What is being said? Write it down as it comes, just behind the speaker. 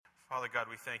Father God,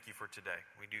 we thank you for today.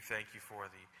 We do thank you for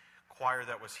the choir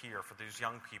that was here, for these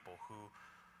young people who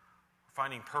are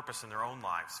finding purpose in their own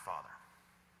lives, Father,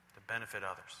 to benefit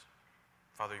others.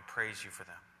 Father, we praise you for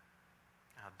them,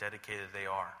 how dedicated they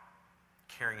are,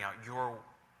 carrying out your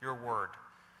word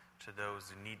to those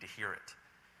who need to hear it.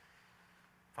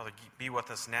 Father, be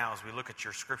with us now as we look at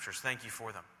your scriptures. Thank you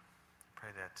for them. I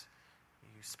pray that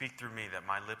you speak through me, that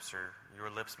my lips are your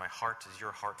lips, my heart is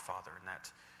your heart, Father, and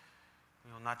that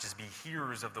we will not just be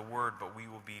hearers of the word, but we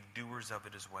will be doers of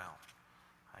it as well.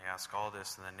 I ask all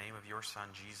this in the name of your Son,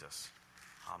 Jesus.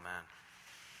 Amen.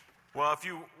 Well, if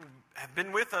you have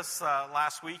been with us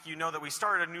last week, you know that we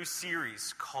started a new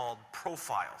series called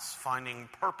Profiles, Finding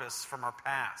Purpose from Our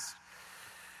Past.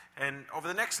 And over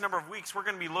the next number of weeks, we're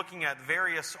going to be looking at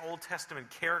various Old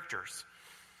Testament characters,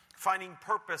 finding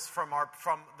purpose from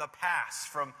the past,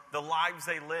 from the lives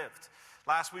they lived.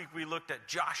 Last week, we looked at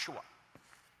Joshua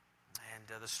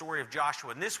and the story of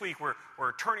Joshua. And this week, we're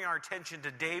turning our attention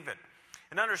to David.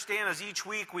 And understand, as each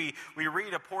week we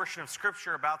read a portion of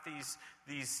Scripture about these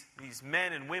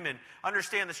men and women,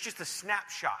 understand it's just a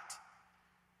snapshot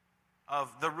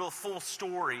of the real full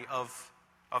story of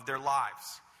their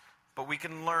lives. But we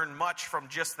can learn much from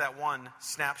just that one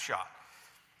snapshot.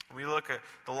 We look at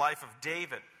the life of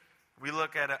David. We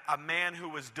look at a man who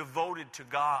was devoted to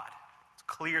God. It's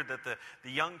clear that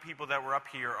the young people that were up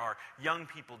here are young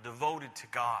people devoted to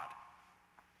God.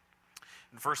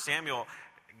 In 1 Samuel,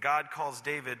 God calls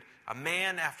David a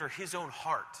man after his own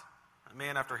heart. A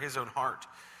man after his own heart.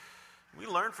 We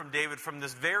learn from David, from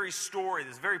this very story,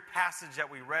 this very passage that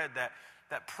we read,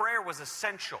 that prayer was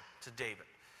essential to David.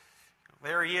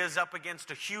 There he is up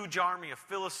against a huge army of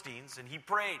Philistines, and he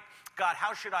prayed, God,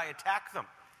 how should I attack them?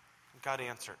 And God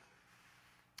answered.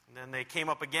 And then they came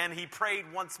up again, he prayed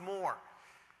once more.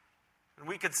 And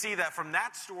we could see that from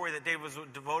that story that David was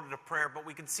devoted to prayer, but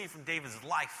we can see from David's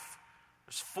life.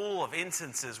 It's full of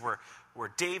instances where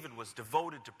David was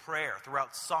devoted to prayer.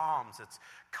 Throughout Psalms, it's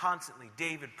constantly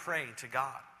David praying to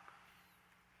God.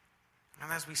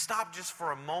 And as we stop just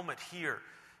for a moment here,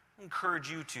 I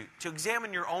encourage you to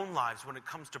examine your own lives when it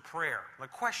comes to prayer. The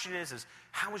question is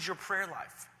how is your prayer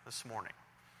life this morning?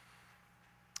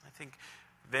 I think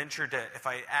if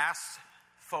I asked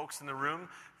folks in the room,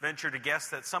 venture to guess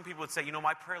that some people would say,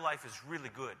 my prayer life is really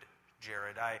good,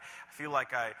 Jared. I feel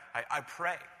like I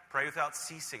pray without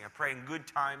ceasing. I pray in good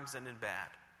times and in bad.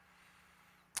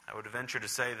 I would venture to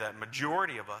say that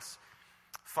majority of us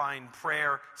find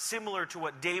prayer similar to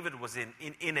what David was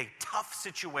in a tough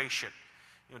situation.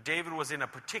 David was in a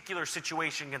particular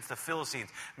situation against the Philistines.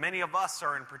 Many of us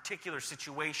are in particular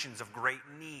situations of great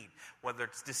need, whether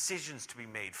it's decisions to be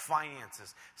made,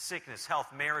 finances, sickness, health,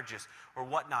 marriages, or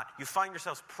whatnot. You find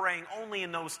yourselves praying only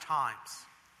in those times.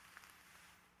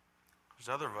 There's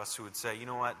other of us who would say,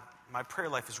 my prayer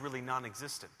life is really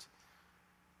non-existent.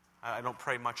 I don't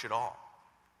pray much at all.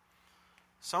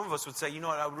 Some of us would say,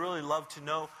 I would really love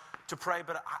to pray,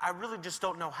 but I really just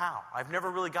don't know how. I've never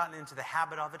really gotten into the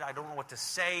habit of it. I don't know what to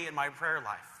say in my prayer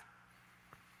life.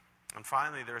 And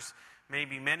finally, there's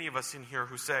maybe many of us in here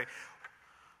who say,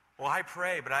 well, I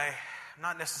pray, but I'm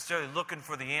not necessarily looking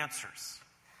for the answers.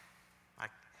 I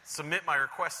submit my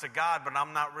requests to God, but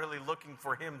I'm not really looking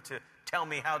for Him to tell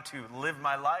me how to live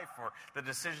my life or the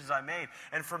decisions I made.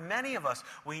 And for many of us,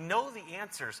 we know the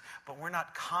answers, but we're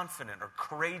not confident or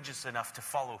courageous enough to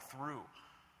follow through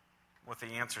with the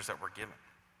answers that we're given.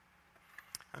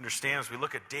 Understand, as we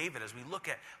look at David, as we look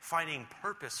at finding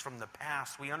purpose from the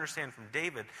past, we understand from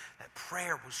David that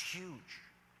prayer was huge.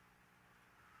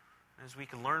 As we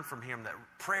can learn from him that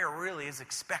prayer really is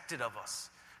expected of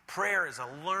us. Prayer is a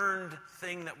learned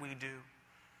thing that we do.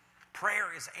 Prayer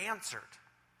is answered.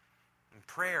 And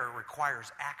prayer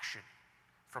requires action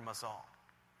from us all.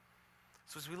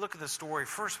 So as we look at the story,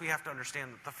 first we have to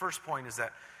understand that the first point is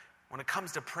that when it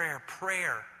comes to prayer,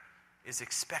 prayer is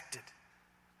expected.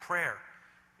 Prayer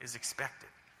is expected.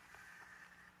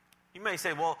 You may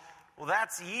say, well,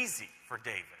 that's easy for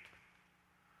David.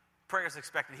 Prayer is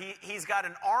expected. He's got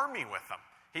an army with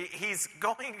him. He's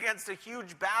going against a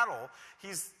huge battle.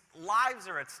 His lives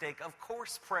are at stake. Of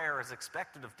course prayer is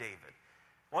expected of David.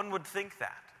 One would think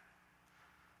that.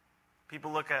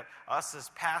 People look at us as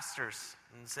pastors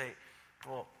and say,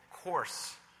 well, of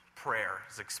course prayer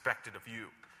is expected of you.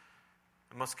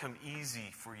 It must come easy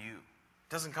for you. It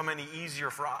doesn't come any easier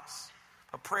for us.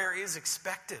 But prayer is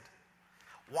expected.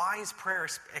 Why is prayer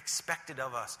expected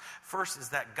of us? First is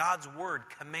that God's Word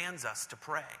commands us to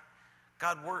pray.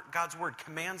 God's Word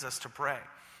commands us to pray.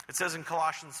 It says in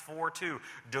Colossians 4:2,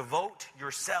 devote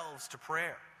yourselves to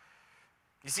prayer.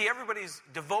 You see, everybody's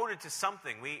devoted to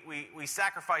something. We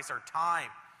sacrifice our time.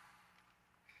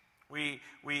 We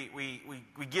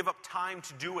give up time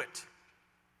to do it.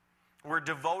 We're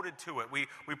devoted to it. We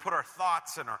put our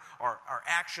thoughts and our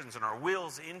actions and our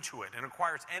wills into it. It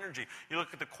requires energy. You look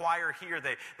at the choir here.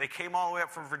 They came all the way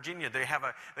up from Virginia. They have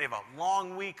a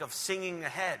long week of singing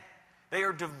ahead. They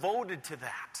are devoted to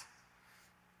that.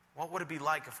 What would it be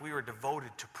like if we were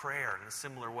devoted to prayer in a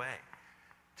similar way?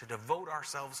 To devote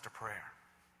ourselves to prayer.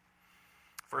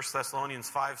 1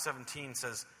 Thessalonians 5:17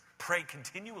 says, pray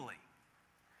continually.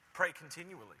 Pray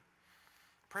continually.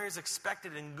 Prayer is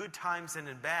expected in good times and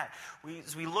in bad.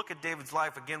 As we look at David's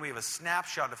life, again, we have a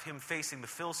snapshot of him facing the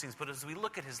Philistines. But as we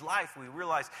look at his life, we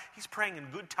realize he's praying in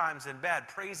good times and bad,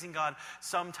 praising God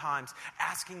sometimes,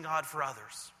 asking God for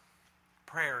others.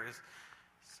 Prayer is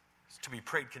to be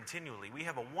prayed continually. We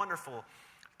have a wonderful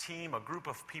team, a group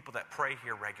of people that pray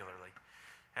here regularly.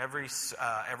 Every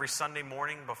Sunday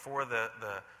morning before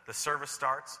the service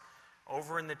starts,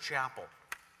 over in the chapel,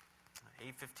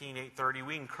 8:15, 8:30,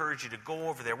 we encourage you to go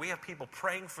over there. We have people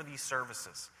praying for these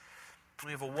services.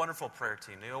 We have a wonderful prayer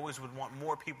team. They always would want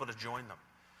more people to join them.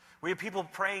 We have people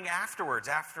praying afterwards,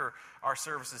 after our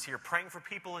services here, praying for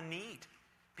people in need.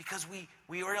 Because we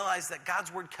realize that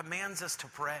God's word commands us to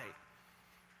pray.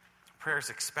 Prayer is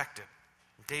expected.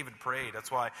 David prayed.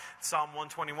 That's why Psalm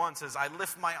 121 says, I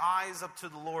lift my eyes up to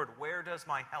the Lord. Where does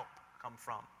my help come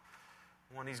from?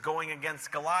 When he's going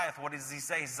against Goliath, what does he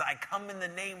say? He says, I come in the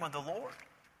name of the Lord.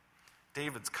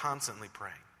 David's constantly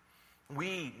praying.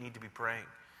 We need to be praying.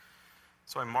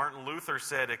 That's why Martin Luther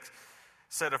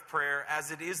said of prayer,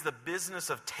 as it is the business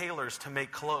of tailors to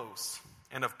make clothes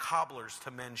and of cobblers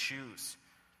to mend shoes,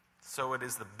 so it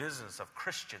is the business of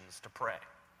Christians to pray.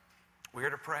 We are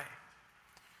to pray.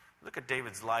 Look at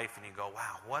David's life and you go,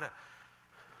 wow, what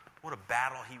a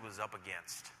battle he was up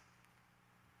against.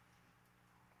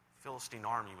 Philistine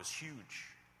army was huge.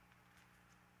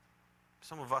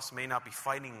 Some of us may not be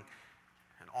fighting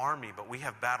an army, but we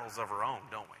have battles of our own,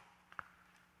 don't we?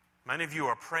 Many of you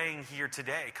are praying here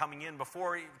today, coming in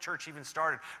before church even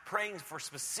started, praying for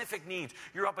specific needs.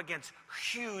 You're up against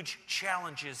huge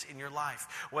challenges in your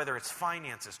life, whether it's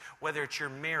finances, whether it's your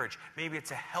marriage, maybe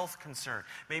it's a health concern,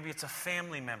 maybe it's a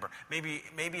family member, maybe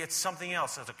it's something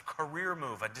else, it's a career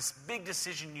move, a big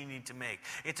decision you need to make.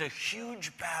 It's a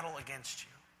huge battle against you.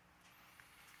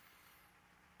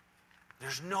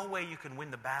 There's no way you can win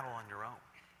the battle on your own.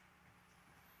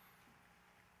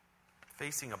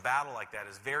 Facing a battle like that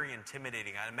is very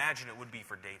intimidating. I imagine it would be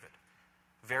for David.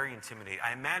 Very intimidating.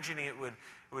 I imagine it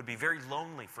would be very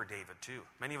lonely for David too.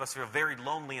 Many of us feel very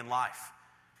lonely in life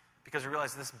because we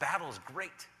realize this battle is great.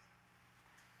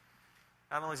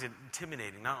 Not only is it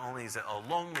intimidating, not only is it a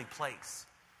lonely place,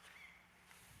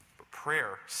 but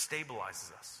prayer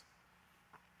stabilizes us.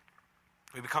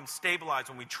 We become stabilized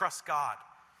when we trust God.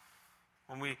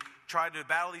 When we try to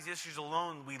battle these issues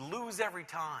alone, we lose every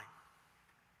time.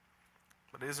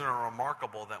 But isn't it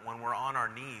remarkable that when we're on our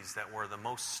knees that we're the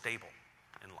most stable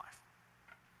in life?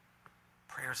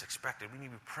 Prayer is expected. We need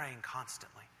to be praying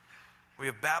constantly. We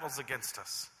have battles against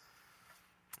us.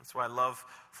 That's why I love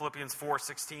Philippians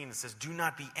 4:16. It says, do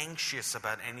not be anxious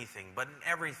about anything, but in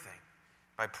everything,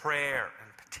 by prayer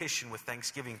and petition with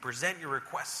thanksgiving, present your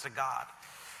requests to God.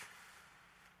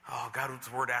 Oh,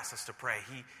 God's word asks us to pray.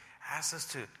 He asks us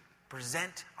to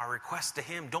present our requests to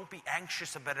Him. Don't be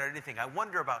anxious about anything. I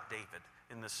wonder about David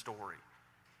in this story.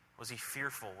 Was he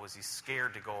fearful? Was he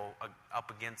scared to go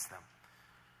up against them?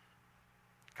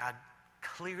 God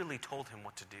clearly told him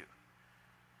what to do.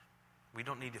 We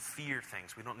don't need to fear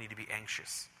things. We don't need to be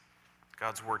anxious.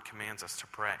 God's word commands us to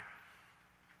pray.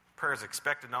 Prayer is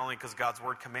expected not only because God's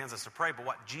word commands us to pray, but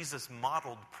what? Jesus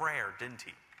modeled prayer, didn't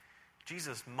He?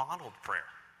 Jesus modeled prayer.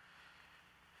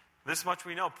 This much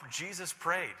we know. Jesus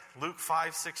prayed. Luke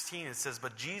 5:16, it says,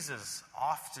 but Jesus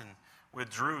often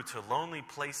withdrew to lonely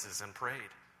places and prayed.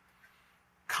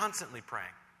 Constantly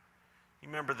praying. You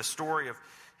remember the story of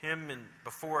him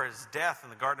before his death in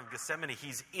the Garden of Gethsemane.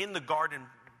 He's in the garden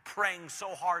praying so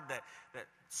hard that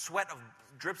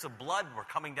drips of blood were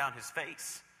coming down his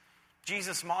face.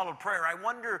 Jesus modeled prayer. I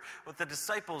wonder what the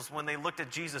disciples, when they looked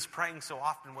at Jesus praying so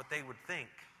often, what they would think.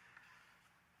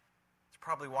 It's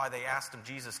probably why they asked him,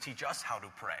 Jesus, teach us how to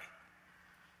pray.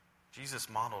 Jesus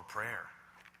modeled prayer.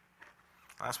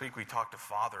 Last week we talked to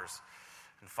fathers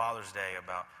and Father's Day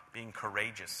about being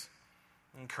courageous.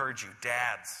 I encourage you,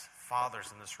 dads,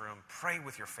 fathers in this room, pray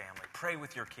with your family, pray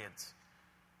with your kids.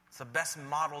 It's the best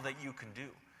model that you can do.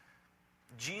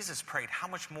 Jesus prayed. How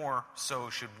much more so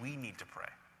should we need to pray?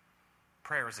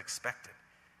 Prayer is expected.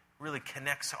 It really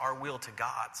connects our will to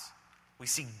God's. We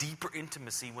see deeper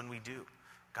intimacy when we do.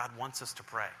 God wants us to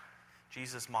pray.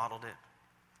 Jesus modeled it.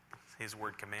 His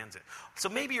word commands it. So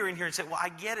maybe you're in here and say, well, I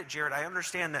get it, Jared. I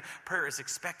understand that prayer is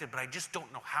expected, but I just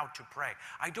don't know how to pray.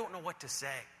 I don't know what to say.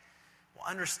 Well,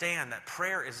 understand that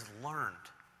prayer is learned.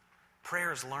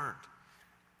 Prayer is learned.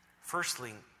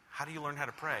 Firstly, how do you learn how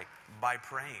to pray? By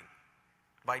praying,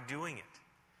 by doing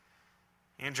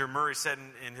it. Andrew Murray said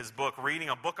in his book, reading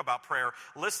a book about prayer,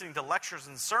 listening to lectures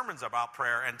and sermons about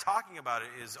prayer, and talking about it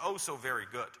is oh so very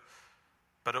good.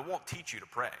 But it won't teach you to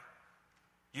pray.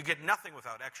 You get nothing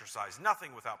without exercise,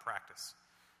 nothing without practice.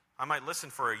 I might listen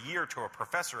for a year to a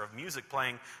professor of music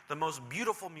playing the most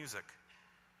beautiful music,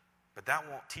 but that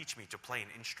won't teach me to play an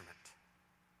instrument.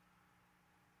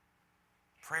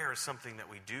 Prayer is something that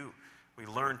we do. We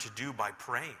learn to do by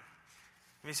praying.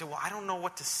 And you say, well, I don't know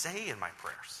what to say in my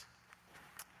prayers.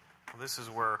 Well, this is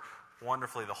where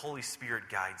wonderfully the Holy Spirit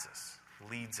guides us,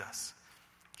 leads us.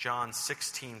 John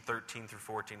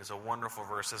 16:13-14 is a wonderful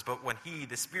verse. It says, but when He,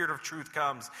 the Spirit of truth,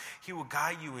 comes, He will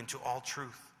guide you into all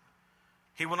truth.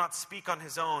 He will not speak on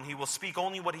His own. He will speak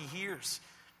only what He hears,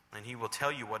 and He will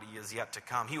tell you what He is yet to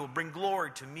come. He will bring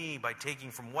glory to me by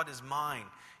taking from what is mine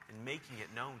and making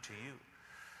it known to you.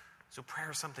 So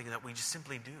prayer is something that we just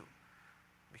simply do.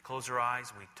 We close our eyes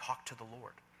and we talk to the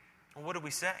Lord. Well, what do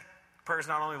we say? Prayer is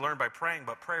not only learned by praying,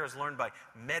 but prayer is learned by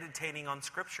meditating on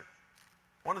Scripture.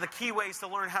 One of the key ways to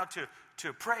learn how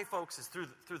to pray, folks, is through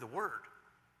the Word,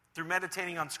 through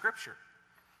meditating on Scripture.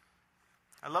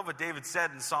 I love what David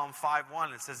said in Psalm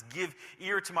 5:1. It says, give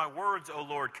ear to my words, O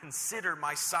Lord, consider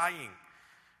my sighing.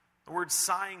 The word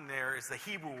sighing there is the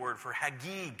Hebrew word for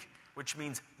hagig, which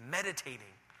means meditating.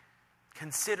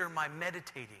 Consider my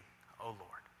meditating, O Lord.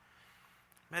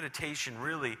 Meditation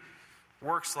really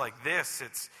works like this.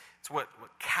 It's what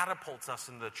catapults us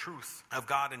into the truth of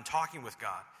God and talking with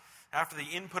God. After the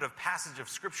input of passage of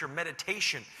Scripture,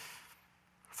 meditation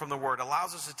from the Word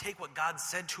allows us to take what God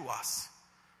said to us,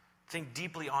 think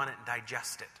deeply on it and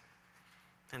digest it,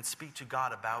 and speak to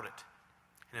God about it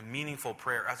in a meaningful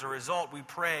prayer. As a result, we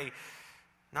pray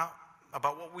not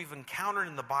about what we've encountered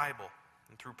in the Bible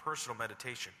and through personal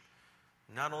meditation.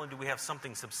 Not only do we have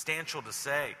something substantial to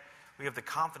say, we have the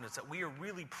confidence that we are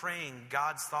really praying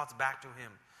God's thoughts back to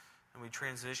Him, and we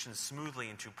transition smoothly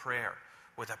into prayer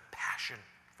with a passion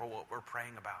for what we're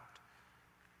praying about.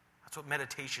 That's what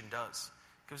meditation does.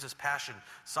 It gives us passion.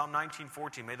 Psalm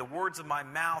 19:14, may the words of my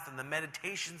mouth and the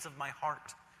meditations of my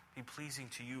heart be pleasing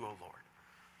to you, O Lord.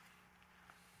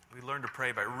 We learn to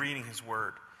pray by reading His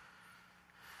Word.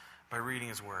 By reading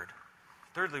His Word.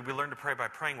 Thirdly, we learn to pray by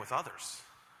praying with others,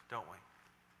 don't we?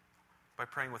 By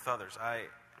praying with others. I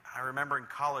remember in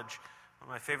college, one of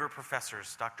my favorite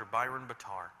professors, Dr. Byron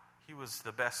Batar. He was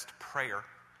the best prayer,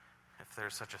 if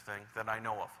there's such a thing, that I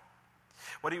know of.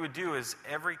 What he would do is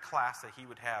every class that he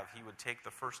would have, he would take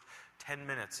the first 10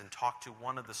 minutes and talk to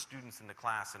one of the students in the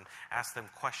class and ask them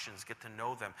questions, get to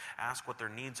know them, ask what their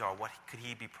needs are, what could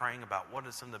he be praying about, what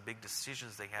are some of the big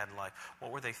decisions they had in life,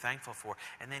 what were they thankful for,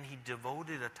 and then he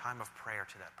devoted a time of prayer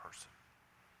to that person.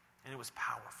 And it was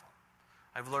powerful.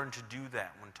 I've learned to do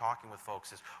that when talking with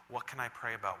folks is, what can I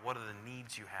pray about? What are the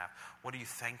needs you have? What are you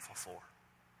thankful for?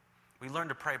 We learn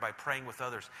to pray by praying with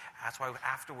others. That's why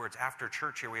afterwards, after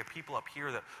church here, we have people up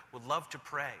here that would love to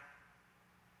pray.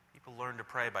 People learn to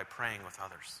pray by praying with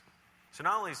others. So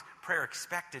not only is prayer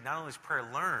expected, not only is prayer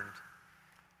learned,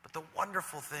 but the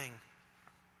wonderful thing,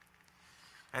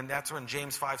 and that's when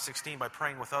James 5:16, by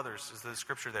praying with others, is the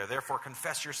scripture there. Therefore,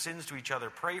 confess your sins to each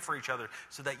other, pray for each other,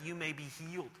 so that you may be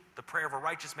healed. The prayer of a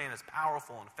righteous man is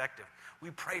powerful and effective. We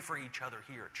pray for each other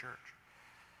here at church.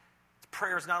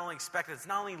 Prayer is not only expected, it's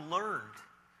not only learned,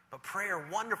 but prayer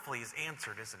wonderfully is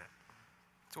answered, isn't it?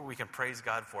 That's what we can praise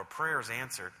God for. Prayer is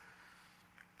answered.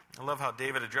 I love how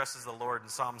David addresses the Lord in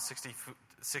Psalm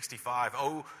 65.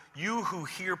 Oh, you who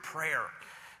hear prayer.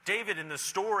 David, in the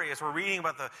story, as we're reading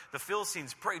about the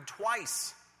Philistines, prayed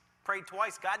twice. Prayed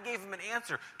twice. God gave him an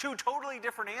answer. Two totally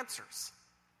different answers.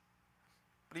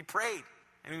 But he prayed,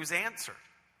 and he was answered.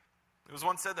 It was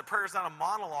once said that prayer is not a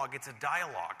monologue, it's a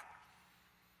dialogue.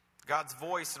 God's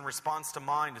voice in response to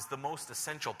mine is the most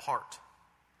essential part.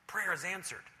 Prayer is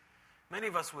answered. Many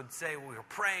of us would say we're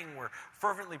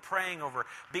fervently praying over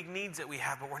big needs that we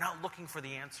have, but we're not looking for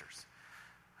the answers.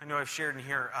 I know I've shared in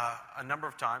here a number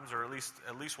of times, or at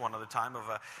least one other time,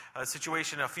 of a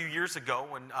situation a few years ago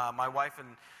when my wife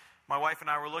and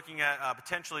I were looking at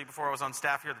potentially, before I was on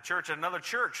staff here at the church, at another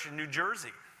church in New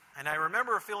Jersey. And I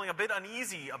remember feeling a bit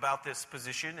uneasy about this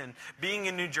position and being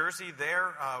in New Jersey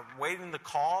there, waiting the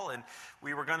call, and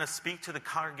we were going to speak to the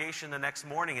congregation the next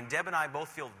morning. And Deb and I both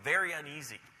feel very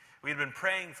uneasy. We had been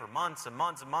praying for months and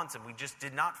months and months, and we just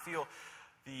did not feel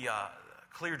the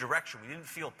clear direction. We didn't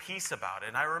feel peace about it.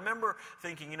 And I remember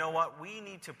thinking, you know what? We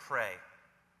need to pray.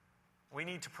 We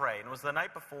need to pray. And it was the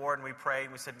night before, and we prayed,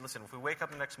 and we said, listen, if we wake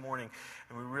up the next morning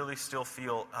and we really still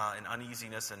feel an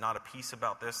uneasiness and not a peace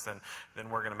about this, then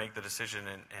we're going to make the decision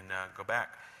and go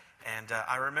back. And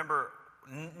I remember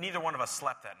neither one of us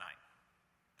slept that night.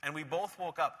 And we both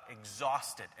woke up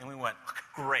exhausted, and we went,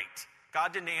 great.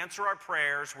 God didn't answer our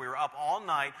prayers. We were up all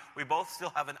night. We both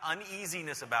still have an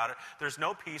uneasiness about it. There's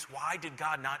no peace. Why did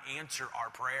God not answer our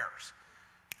prayers?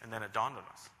 And then it dawned on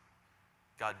us.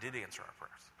 God did answer our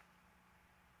prayers.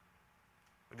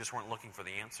 We just weren't looking for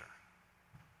the answer.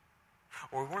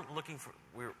 Or we weren't looking for,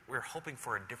 we were hoping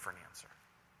for a different answer.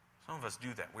 Some of us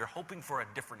do that. We're hoping for a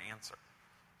different answer.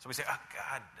 So we say, oh,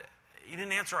 God, you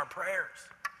didn't answer our prayers.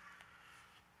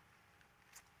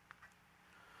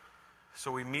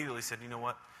 So we immediately said, you know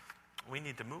what? We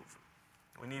need to move.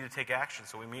 We need to take action.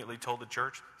 So we immediately told the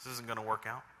church, this isn't going to work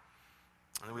out.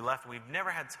 And then we left. We've never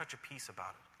had such a peace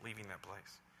about it, leaving that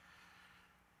place.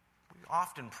 We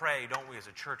often pray, don't we, as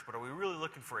a church, but are we really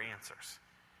looking for answers?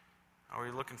 Are we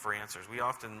looking for answers? We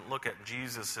often look at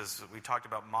Jesus as we talked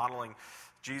about modeling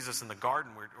Jesus in the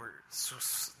garden. We're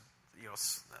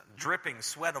dripping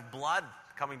sweat of blood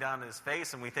coming down his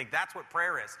face, and we think that's what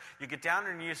prayer is. You get down on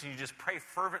your knees and you just pray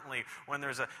fervently when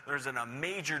there's a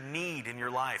major need in your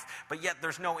life, but yet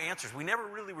there's no answers. We never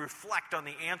really reflect on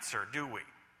the answer, do we?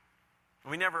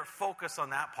 We never focus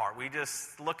on that part. We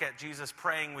just look at Jesus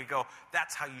praying, we go,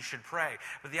 that's how you should pray.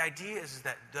 But the idea is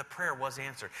that the prayer was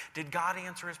answered. Did God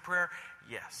answer his prayer?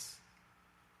 Yes.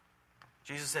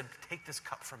 Jesus said, take this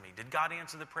cup from me. Did God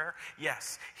answer the prayer?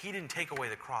 Yes. He didn't take away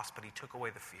the cross, but he took away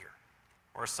the fear.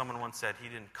 Or as someone once said, he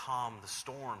didn't calm the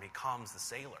storm, he calms the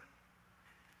sailor.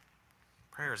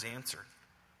 Prayer is answered.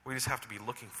 We just have to be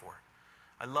looking for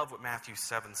it. I love what Matthew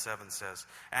 7:7 says.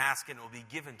 Ask and it will be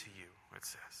given to you, it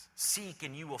says. Seek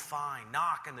and you will find.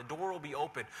 Knock and the door will be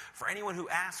opened. For anyone who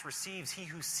asks receives. He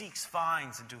who seeks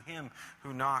finds. And to him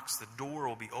who knocks, the door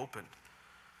will be opened.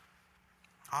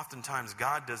 Oftentimes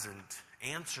God doesn't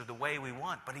answer the way we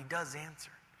want, but he does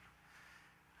answer.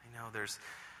 I know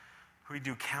we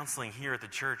do counseling here at the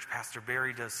church. Pastor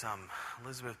Barry does some.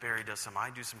 Elizabeth Barry does some. I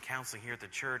do some counseling here at the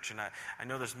church. And I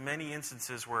know there's many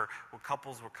instances where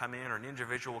couples will come in or an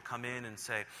individual will come in and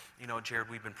say, you know, Jared,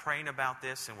 we've been praying about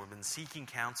this and we've been seeking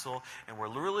counsel and we're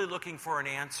really looking for an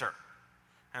answer.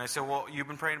 And I said, well, you've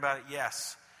been praying about it?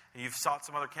 Yes. And you've sought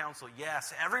some other counsel?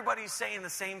 Yes. Everybody's saying the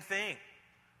same thing.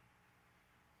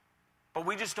 But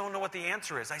we just don't know what the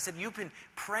answer is. I said, you've been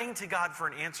praying to God for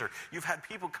an answer. You've had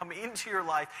people come into your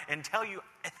life and tell you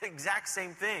the exact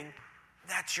same thing.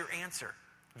 That's your answer.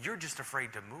 You're just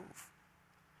afraid to move.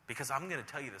 Because I'm going to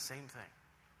tell you the same thing.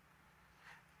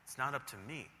 It's not up to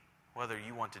me whether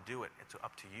you want to do it. It's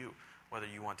up to you whether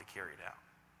you want to carry it out.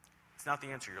 It's not the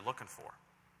answer you're looking for.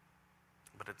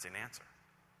 But it's an answer.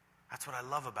 That's what I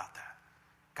love about that.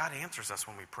 God answers us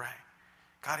when we pray.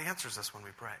 God answers us when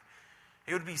we pray.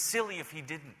 It would be silly if he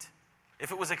didn't.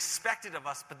 If it was expected of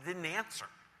us but didn't answer.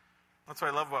 That's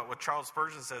what I love about what Charles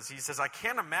Spurgeon says. He says, I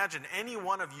can't imagine any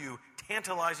one of you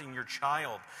tantalizing your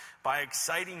child by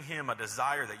exciting him a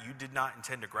desire that you did not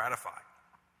intend to gratify.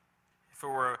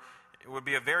 It would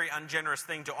be a very ungenerous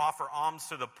thing to offer alms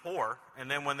to the poor, and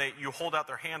then when you hold out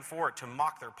their hand for it, to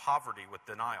mock their poverty with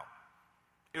denial.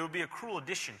 It would be a cruel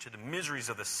addition to the miseries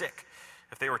of the sick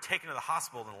if they were taken to the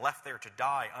hospital and left there to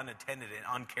die unattended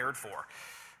and uncared for.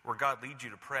 Where God leads you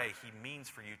to pray, he means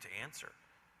for you to answer.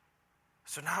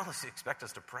 So not only does he expect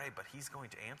us to pray, but he's going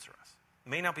to answer us. It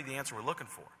may not be the answer we're looking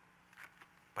for,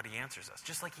 but he answers us,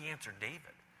 just like he answered David.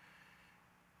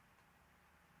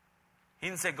 He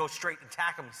didn't say go straight and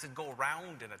attack him. He said go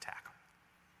around and attack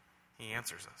him. He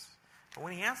answers us. But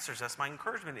when he answers us, my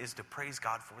encouragement is to praise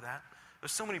God for that.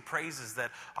 There's so many praises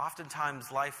that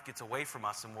oftentimes life gets away from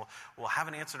us, and we'll have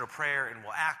an answer to prayer and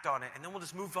we'll act on it, and then we'll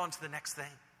just move on to the next thing.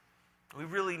 We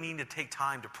really need to take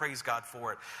time to praise God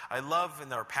for it. I love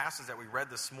in our passage that we read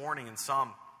this morning in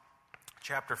Psalm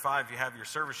chapter 5, you have your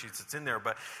service sheets, it's in there,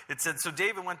 but it said, so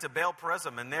David went to Baal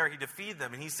Perazim, and there he defeated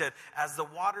them, and he said, as the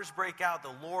waters break out,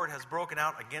 the Lord has broken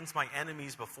out against my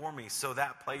enemies before me. So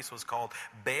that place was called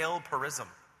Baal Perazim.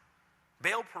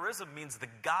 Baal Perazim means the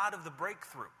God of the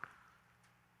breakthrough.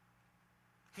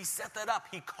 He set that up.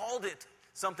 He called it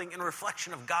something in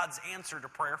reflection of God's answer to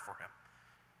prayer for him.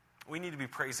 We need to be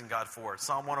praising God for it.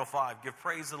 Psalm 105, give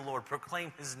praise to the Lord,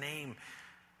 proclaim his name,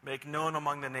 make known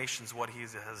among the nations what he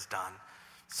has done.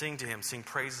 Sing to him, sing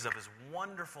praises of his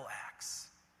wonderful acts.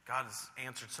 God has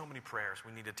answered so many prayers.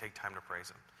 We need to take time to praise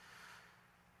him.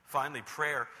 Finally,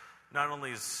 prayer not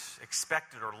only is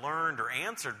expected or learned or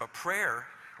answered, but prayer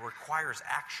requires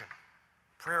action.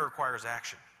 Prayer requires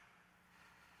action.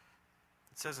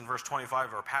 It says in verse 25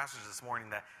 of our passage this morning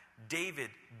that David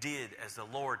did as the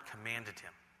Lord commanded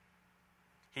him.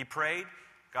 He prayed,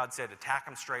 God said, attack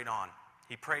him straight on.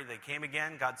 He prayed, they came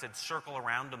again, God said, circle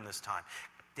around him this time.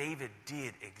 David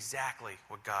did exactly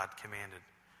what God commanded.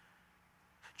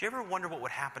 Do you ever wonder what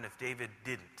would happen if David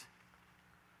didn't?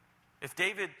 If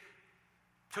David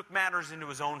took matters into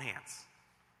his own hands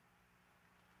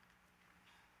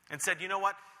and said, you know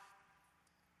what?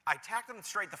 I attacked him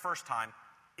straight the first time.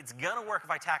 It's going to work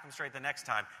if I attack him straight the next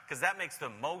time because that makes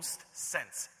the most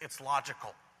sense. It's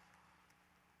logical.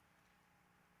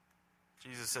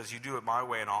 Jesus says, you do it my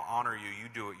way and I'll honor you. You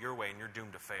do it your way and you're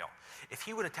doomed to fail. If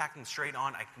he would attack him straight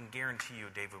on, I can guarantee you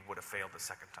David would have failed the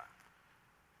second time.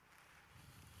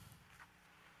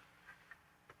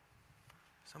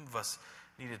 Some of us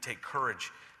need to take courage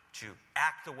to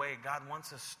act the way God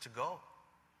wants us to go.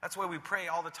 That's why we pray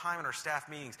all the time in our staff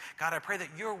meetings. God, I pray that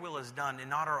your will is done and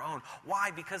not our own.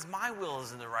 Why? Because my will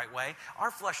isn't the right way.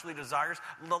 Our fleshly desires,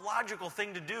 the logical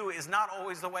thing to do is not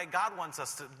always the way God wants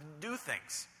us to do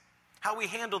things. How we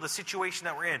handle the situation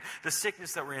that we're in, the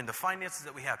sickness that we're in, the finances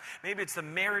that we have. Maybe it's the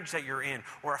marriage that you're in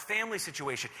or a family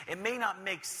situation. It may not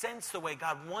make sense the way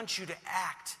God wants you to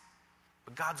act,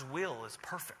 but God's will is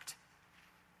perfect.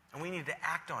 And we need to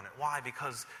act on it. Why?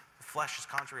 Because the flesh is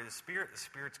contrary to the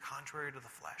Spirit's contrary to the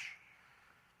flesh.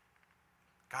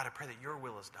 God, I pray that your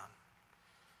will is done.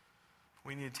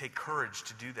 We need to take courage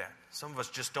to do that. Some of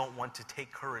us just don't want to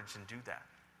take courage and do that.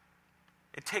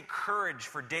 It takes courage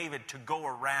for David to go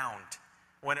around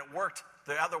when it worked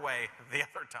the other way the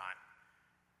other time.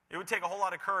 It would take a whole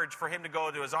lot of courage for him to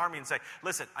go to his army and say,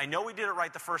 listen, I know we did it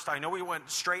right the first time. I know we went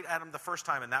straight at him the first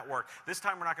time and that worked. This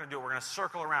time we're not going to do it. We're going to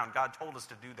circle around. God told us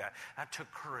to do that. That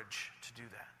took courage to do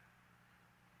that.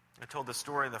 I told the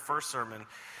story in the first sermon,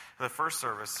 the first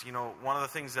service. You know, one of the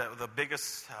things that the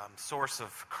biggest source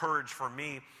of courage for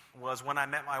me was when I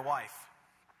met my wife.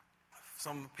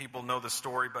 Some people know the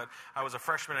story, but I was a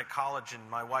freshman at college and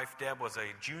my wife, Deb, was a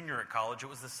junior at college. It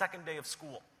was the second day of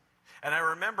school. And I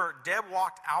remember Deb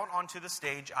walked out onto the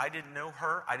stage. I didn't know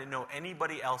her. I didn't know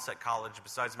anybody else at college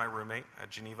besides my roommate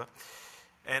at Geneva.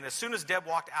 And as soon as Deb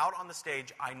walked out on the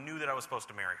stage, I knew that I was supposed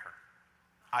to marry her.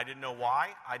 I didn't know why.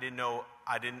 I had no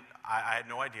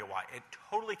idea why. It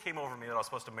totally came over me that I was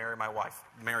supposed to marry my wife,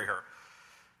 marry her.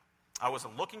 I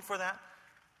wasn't looking for that.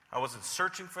 I wasn't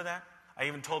searching for that. I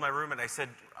even told my roommate,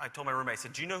 I told my roommate,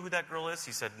 do you know who that girl is?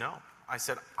 He said, no. I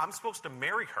said, I'm supposed to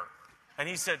marry her. And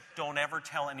he said, don't ever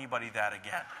tell anybody that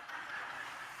again.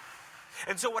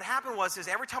 And so what happened was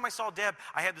every time I saw Deb,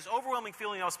 I had this overwhelming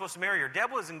feeling I was supposed to marry her.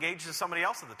 Deb was engaged to somebody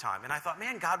else at the time. And I thought,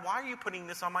 man, God, why are you putting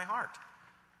this on my heart?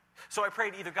 So I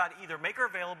prayed, God, either make her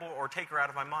available or take her out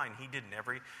of my mind. He didn't.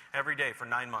 Every day for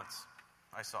 9 months,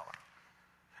 I saw her.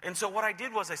 And so what I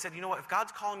did was I said, you know what, if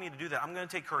God's calling me to do that, I'm going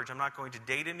to take courage. I'm not going to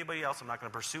date anybody else. I'm not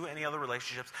going to pursue any other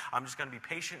relationships. I'm just going to be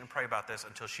patient and pray about this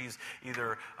until she's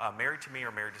either married to me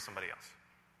or married to somebody else.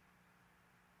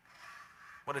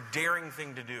 What a daring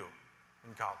thing to do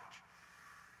in college.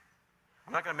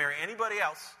 I'm not going to marry anybody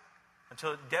else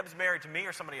until Deb's married to me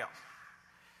or somebody else.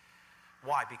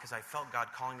 Why? Because I felt God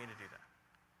calling me to do that.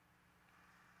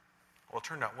 Well, it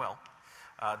turned out well.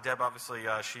 Deb, obviously,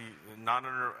 she, not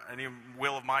under any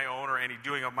will of my own or any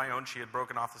doing of my own, she had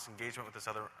broken off this engagement with this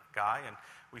other guy, and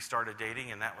we started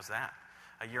dating, and that was that.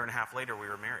 A year and a half later, we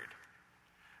were married.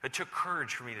 It took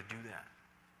courage for me to do that.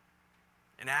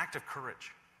 An act of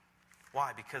courage.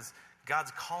 Why? Because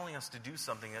God's calling us to do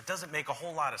something that doesn't make a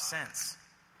whole lot of sense.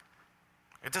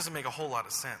 It doesn't make a whole lot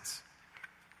of sense.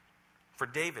 For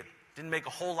David, it didn't make a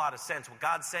whole lot of sense. What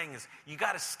God's saying is, you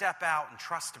got to step out and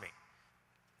trust me.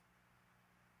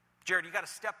 Jared, you got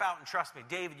to step out and trust me.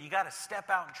 David, you got to step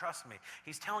out and trust me.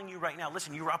 He's telling you right now,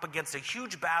 listen, you're up against a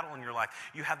huge battle in your life.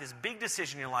 You have this big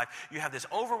decision in your life. You have this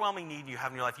overwhelming need you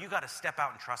have in your life. You got to step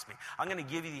out and trust me. I'm going to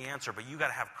give you the answer, but you got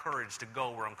to have courage to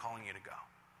go where I'm calling you to go.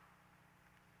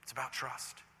 It's about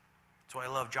trust. That's why I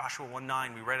love Joshua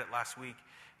 1:9. We read it last week.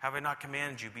 Have I not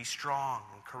commanded you? Be strong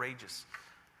and courageous.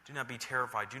 Do not be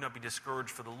terrified. Do not be discouraged,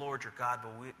 for the Lord your God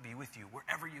will be with you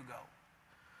wherever you go.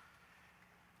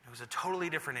 It was a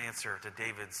totally different answer to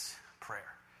David's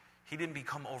prayer. He didn't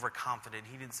become overconfident.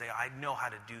 He didn't say, I know how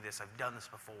to do this. I've done this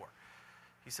before.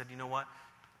 He said, you know what?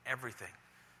 Everything,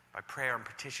 by prayer and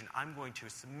petition, I'm going to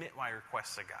submit my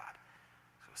requests to God.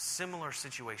 So a similar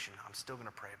situation, I'm still going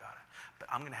to pray about it. But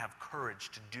I'm going to have courage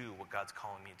to do what God's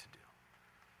calling me to do.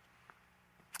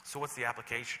 So what's the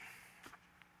application?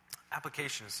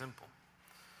 Application is simple.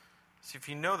 See, if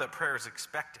you know that prayer is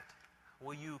expected,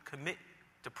 will you commit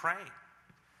to praying?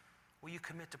 Will you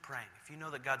commit to praying? If you know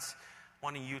that God's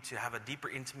wanting you to have a deeper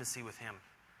intimacy with Him,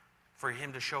 for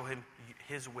him to show him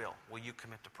his will, will you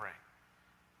commit to praying?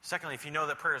 Secondly, if you know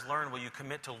that prayer is learned, will you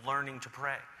commit to learning to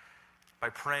pray? By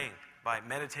praying, by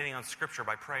meditating on Scripture,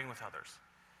 by praying with others.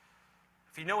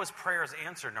 If you know his prayer is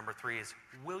answered, number 3 is,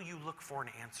 will you look for an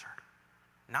answer?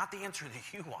 Not the answer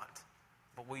that you want,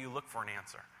 but will you look for an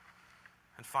answer?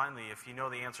 And finally, if you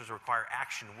know the answers require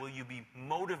action, will you be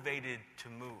motivated to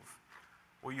move?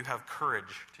 Will you have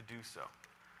courage to do so?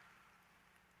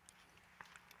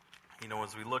 You know,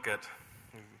 as we look at,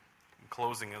 in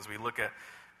closing, as we look at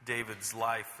David's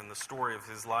life and the story of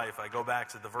his life, I go back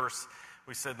to the verse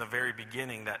we said in the very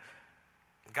beginning that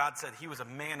God said he was a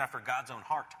man after God's own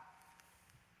heart.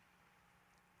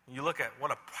 You look at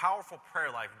what a powerful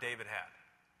prayer life David had.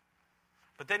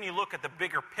 But then you look at the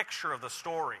bigger picture of the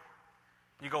story.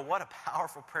 You go, what a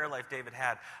powerful prayer life David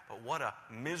had, but what a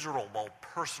miserable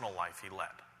personal life he led.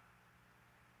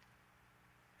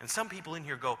 And some people in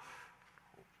here go,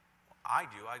 I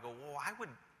go, well,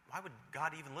 why would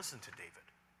God even listen to David?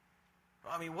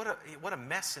 I mean, what a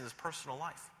mess in his personal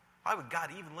life. Why would God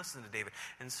even listen to David?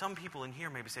 And some people in here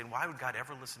may be saying, why would God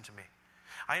ever listen to me?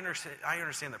 I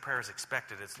understand that prayer is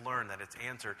expected, it's learned, that it's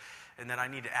answered, and that I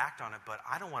need to act on it, but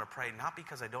I don't want to pray not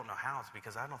because I don't know how, it's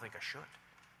because I don't think I should.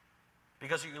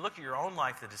 Because you look at your own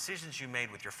life, the decisions you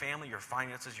made with your family, your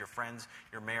finances, your friends,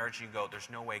 your marriage, you go, there's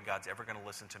no way God's ever going to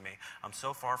listen to me. I'm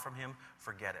so far from him,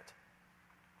 forget it.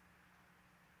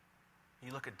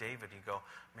 You look at David, you go,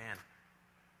 man,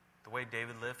 the way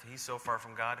David lived, he's so far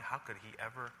from God, how could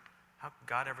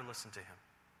God ever listen to him?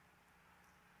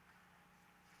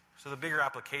 So the bigger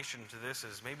application to this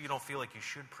is maybe you don't feel like you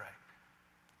should pray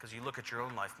because you look at your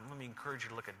own life. Let me encourage you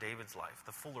to look at David's life,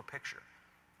 the fuller picture,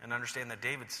 and understand that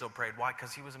David still prayed. Why?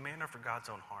 Because he was a man after God's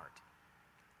own heart.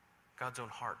 God's own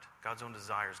heart, God's own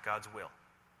desires, God's will.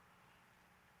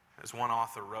 As one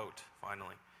author wrote,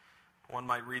 finally, one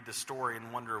might read the story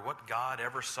and wonder what God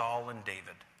ever saw in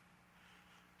David.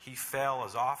 He fell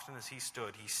as often as he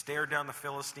stood. He stared down the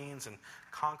Philistines and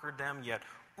conquered them, yet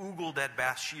oogled at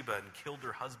Bathsheba and killed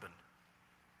her husband.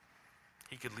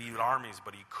 He could lead armies,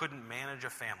 but he couldn't manage a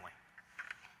family.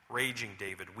 Raging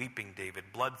David, weeping David,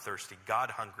 bloodthirsty,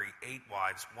 God-hungry, 8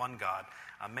 wives, 1 God,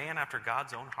 a man after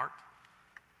God's own heart.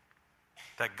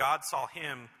 That God saw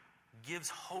him gives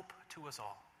hope to us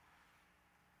all.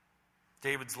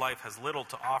 David's life has little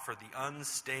to offer the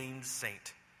unstained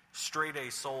saint.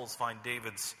 Straight-A souls find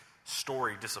David's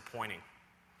story disappointing.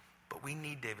 But we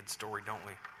need David's story, don't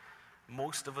we?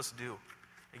 Most of us do.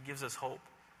 It gives us hope.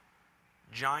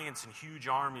 Giants and huge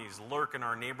armies lurk in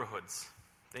our neighborhoods.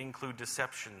 They include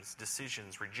deceptions,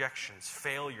 decisions, rejections,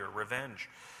 failure, revenge.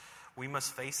 We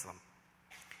must face them.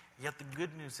 Yet the good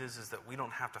news is that we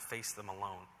don't have to face them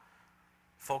alone.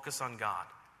 Focus on God.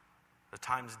 The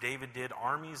times David did,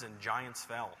 armies and giants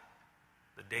fell.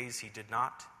 The days he did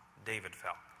not, David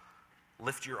fell.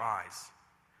 Lift your eyes.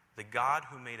 The God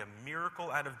who made a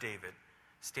miracle out of David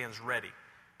stands ready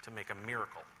to make a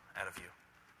miracle out of you.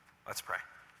 Let's pray.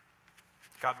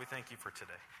 God, we thank you for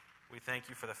today. We thank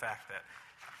you for the fact that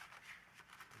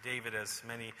David, as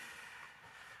many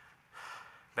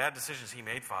bad decisions he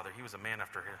made, Father, he was a man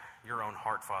after your own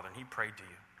heart, Father, and he prayed to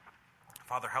you.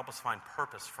 Father, help us find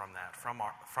purpose from that,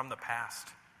 from the past.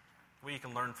 We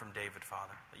can learn from David,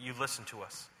 Father, that you listen to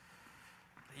us,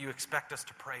 that you expect us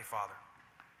to pray, Father,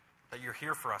 that you're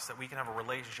here for us, that we can have a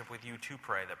relationship with you to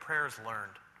pray, that prayer is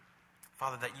learned.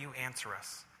 Father, that you answer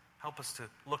us. Help us to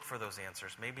look for those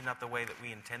answers. Maybe not the way that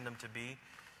we intend them to be,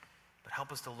 but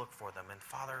help us to look for them. And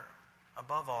Father,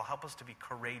 above all, help us to be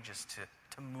courageous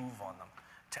to move on them,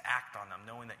 to act on them,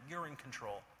 knowing that you're in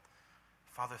control.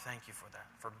 Father, thank you for that,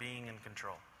 for being in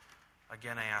control.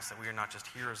 Again, I ask that we are not just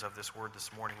hearers of this word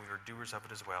this morning, we are doers of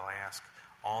it as well. I ask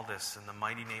all this in the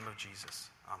mighty name of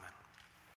Jesus. Amen.